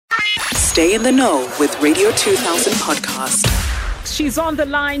Stay in the know with Radio 2000 podcast. She's on the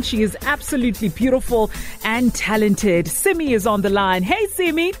line. She is absolutely beautiful and talented. SIMMY is on the line. Hey,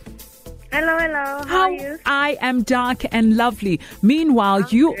 SIMMY. Hello. How are you? I am dark and lovely. Meanwhile,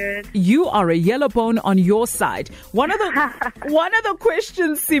 you are a yellow bone on your side. One of the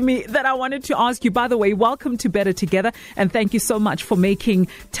questions, SIMMY, that I wanted to ask you, by the way, welcome to Better Together, and thank you so much for making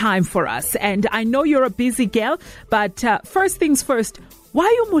time for us. And I know you're a busy girl, but first things first, why are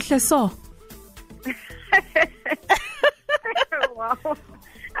you muhle so? Wow.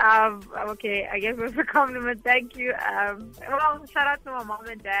 Okay, I guess it's a compliment. Thank you. Well, shout out to my mom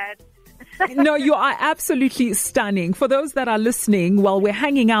and dad. No, you are absolutely stunning. For those that are listening, well, we're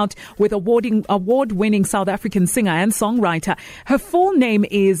hanging out with award-winning South African singer and songwriter. Her full name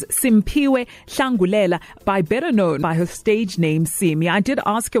is Simphiwe Hlangulela, better known by her stage name, SIMMY. I did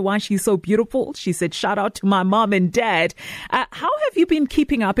ask her why she's so beautiful. She said, shout out to my mom and dad. How have you been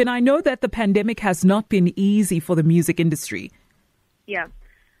keeping up? And I know that the pandemic has not been easy for the music industry. Yeah.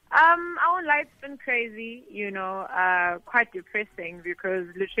 Our life's been crazy, quite depressing because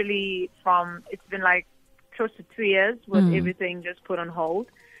literally it's been like close to 2 years with everything just put on hold,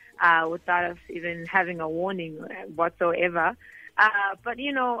 without us even having a warning whatsoever. But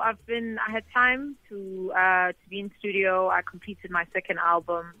I had time to be in studio. I completed my second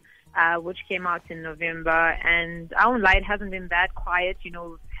album, which came out in November, and I won't lie, it hasn't been that quiet. We've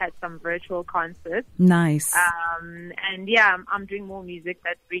had some virtual concerts. Nice. And yeah, I'm doing more music.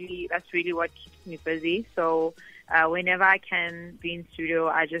 That's really what keeps me busy. So whenever I can be in studio,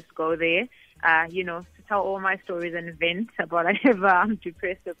 I just go there, to tell all my stories and vent about whatever I'm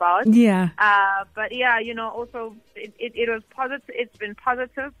depressed about. Yeah. But yeah, also it was positive. It's been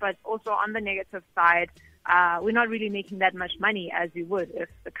positive, but also on the negative side, we're not really making that much money as we would if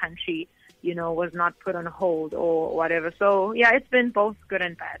the country, was not put on hold or whatever. So yeah, it's been both good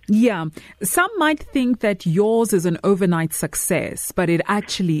and bad. Yeah. Some might think that yours is an overnight success, but it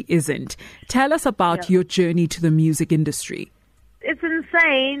actually isn't. Tell us about your journey to the music industry. It's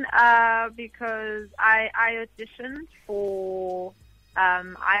insane because I auditioned for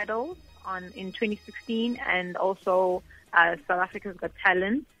Idols in 2016 and also South Africa's Got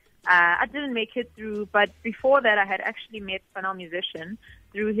Talent. I didn't make it through, but before that I had actually met Sanal Musician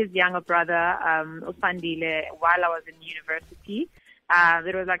through his younger brother, Usandile, while I was in university.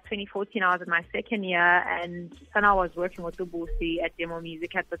 It was like 2014, I was in my second year, and Sanal was working with Ubusi at Demo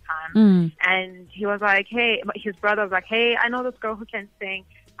Music at the time. And he was like, hey, his brother was like, hey, I know this girl who can sing.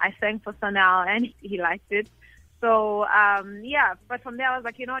 I sang for Sanal, and he liked it. So, but from there I was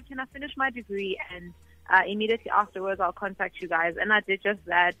like, what, can I finish my degree? And immediately afterwards, I'll contact you guys. And I did just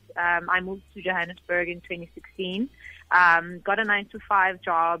that. I moved to Johannesburg in 2016, got a 9-to-5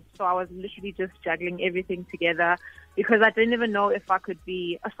 job. So I was literally just juggling everything together because I didn't even know if I could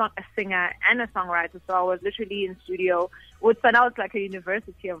be a singer and a songwriter. So I was literally in studio. What started out like a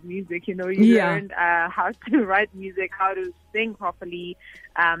university of music, you learned how to write music, how to sing properly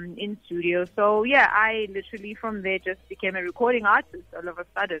in studio. So yeah, I literally from there just became a recording artist all of a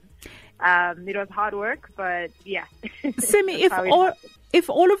sudden. It was hard work, but yeah. SIMMY, if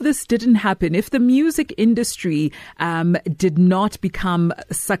all of this didn't happen, if the music industry did not become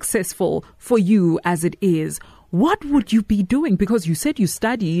successful for you as it is, what would you be doing? Because you said you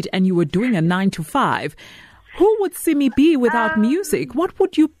studied and you were doing a 9-to-5. Who would SIMMY be without music? What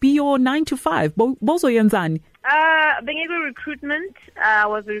would you be your 9-to-5? Bozo Yanzani. Being able to recruitment, I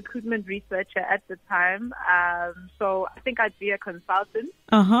was a recruitment researcher at the time. So I think I'd be a consultant.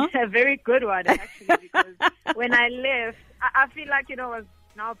 A very good one, actually, because when I left, I feel like, I was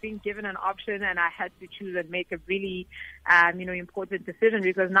now being given an option and I had to choose and make a really, important decision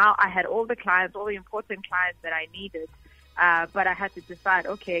because now I had all the important clients that I needed. But I had to decide,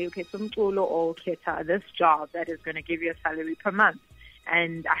 okay, Tumtulo or Keta, this job that is going to give you a salary per month.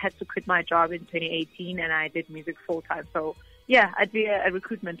 And I had to quit my job in 2018 and I did music full time. So yeah, I'd be a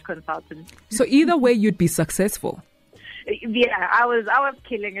recruitment consultant. So either way, you'd be successful. Yeah, I was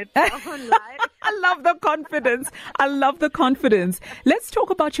killing it. I love the confidence. Let's talk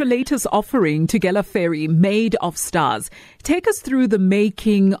about your latest offering, Tugela Ferry, Made of Stars. Take us through the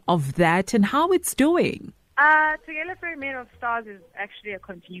making of that and how it's doing. Tugela Ferry Made of Stars is actually a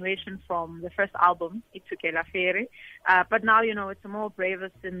continuation from the first album, Tugela Ferry. But now, it's a more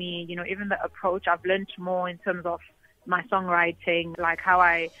braver to me. Even the approach, I've learned more in terms of my songwriting, like how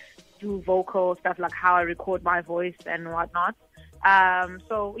I do vocal stuff, like how I record my voice and whatnot.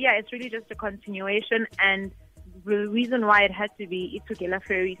 So yeah, it's really just a continuation. And the reason why it had to be Tugela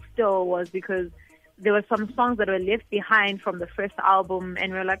Ferry still was because there were some songs that were left behind from the first album,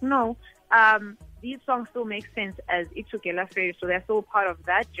 and we were like, no, these songs still make sense as Itugela Ferry, so they're still part of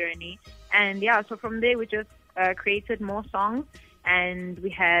that journey. And yeah, so from there we just created more songs, and we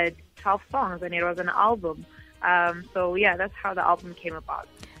had 12 songs, and it was an album. So yeah, that's how the album came about.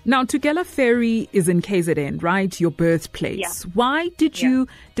 Now, Tugela Ferry is in KZN, right? Your birthplace. Yeah. Why did you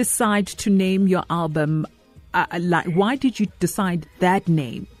decide to name your album? Why did you decide that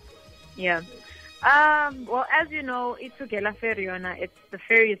name? Yeah. Well, as you know, it's Tugela Ferry. It's the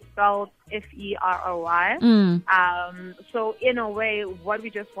ferry is spelled Ferry. So in a way, what we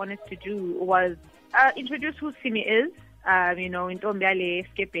just wanted to do was introduce who SIMMY is. In Ntombiale,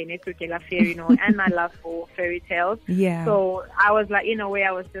 Skepene, Tugela Ferry, and my love for fairy tales. Yeah. So I was like, in a way,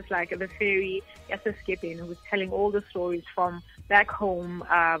 I was just like the fairy, Skepene, who was telling all the stories from back home,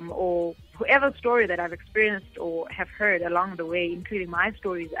 or whoever story that I've experienced or have heard along the way, including my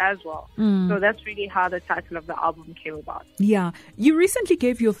stories as well. So that's really how the title of the album came about. Yeah. You recently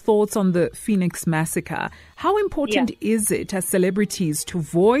gave your thoughts on the Phoenix Massacre. How important is it as celebrities to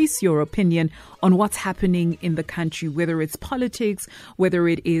voice your opinion on what's happening in the country, whether it's politics, whether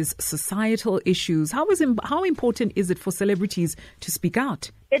it is societal issues? How important is it for celebrities to speak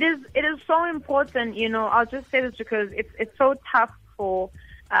out? It is so important. I'll just say this because it's so tough for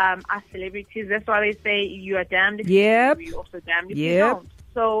us celebrities. That's why they say you are damned if you do, you're also damned if you don't.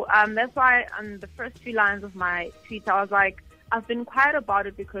 So that's why on the first few lines of my tweet, I was like, I've been quiet about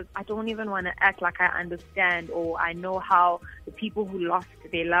it because I don't even want to act like I understand or I know how the people who lost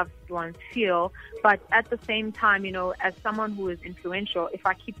their loved ones feel. But at the same time, as someone who is influential, if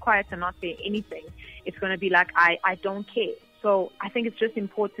I keep quiet and not say anything, it's going to be like I don't care. So I think it's just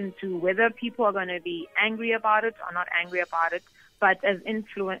important to, whether people are going to be angry about it or not angry about it, but as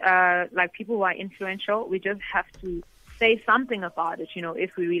people who are influential, we just have to say something about it,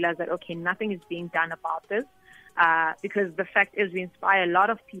 if we realize that, okay, nothing is being done about this. Because the fact is we inspire a lot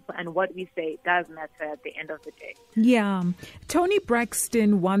of people, and what we say does matter at the end of the day. Yeah. Toni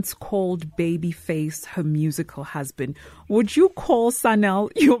Braxton once called Babyface her musical husband. Would you call Sanel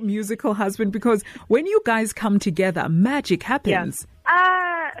your musical husband? Because when you guys come together, magic happens.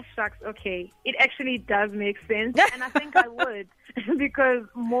 Shucks, okay. It actually does make sense, and I think I would, because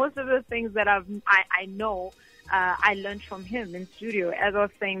most of the things that I know, I learned from him in studio. As I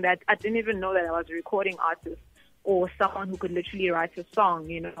was saying, that I didn't even know that I was a recording artist or someone who could literally write a song,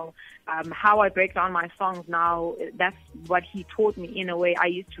 how I break down my songs now, that's what he taught me in a way. I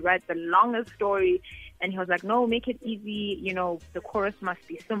used to write the longest story, and he was like, no, make it easy, the chorus must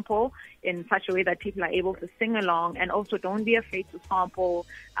be simple in such a way that people are able to sing along, and also don't be afraid to sample.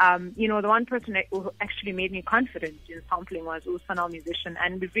 The one person who actually made me confident in sampling was Sanel Musician,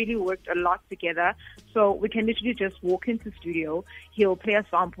 and we really worked a lot together. So we can literally just walk into studio, he'll play a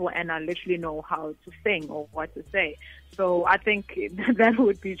sample, and I literally know how to sing or what to say. So I think that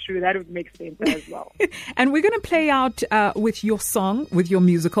would be true. That would make sense as well. And we're going to play out with your song, with your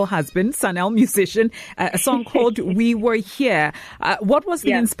musical husband, Sanel Musician, a song called We Were Here. What was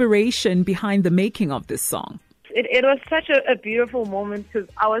the inspiration behind the making of this song? It was such a beautiful moment because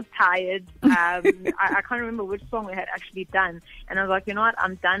I was tired. I can't remember which song we had actually done. And I was like, you know what,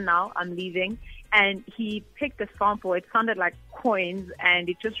 I'm done now. I'm leaving. And he picked a sample. It sounded like coins, and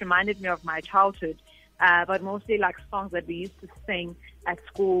it just reminded me of my childhood. But mostly like songs that we used to sing at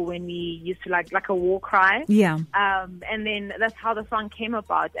school when we used to like a war cry. Yeah. And then that's how the song came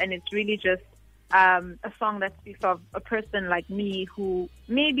about. And it's really just a song that speaks of a person like me who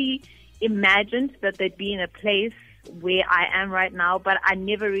maybe imagined that they'd be in a place where I am right now, but I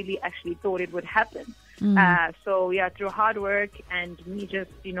never really actually thought it would happen. So yeah, through hard work and me just,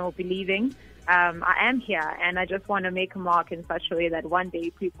 believing, I am here, and I just want to make a mark in such a way that one day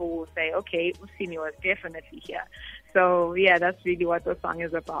people will say, okay, SIMMY was definitely here. So yeah, that's really what the song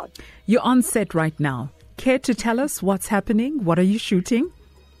is about. You're on set right now. Care to tell us what's happening? What are you shooting?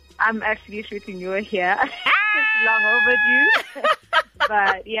 I'm actually shooting You Are Here. It's long overdue.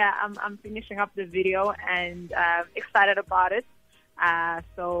 But yeah, I'm finishing up the video and excited about it.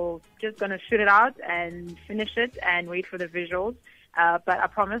 So just going to shoot it out and finish it and wait for the visuals. But I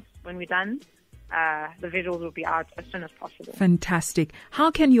promise when we're done, the visuals will be out as soon as possible. Fantastic.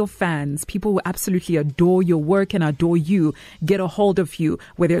 How can your fans, people who absolutely adore your work and adore you, get a hold of you,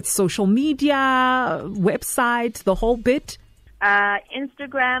 whether it's social media, website, the whole bit?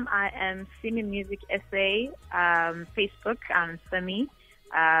 Instagram, I am SIMMY Music SA. Facebook, I'm SIMMY.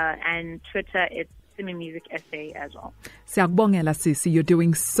 And Twitter, it's SIMMY Music SA as well. Siyakubongela sisi, you're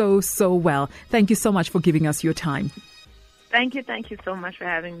doing so well. Thank you so much for giving us your time. Thank you so much for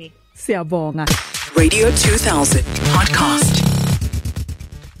having me. Siyabonga. Radio 2000 podcast.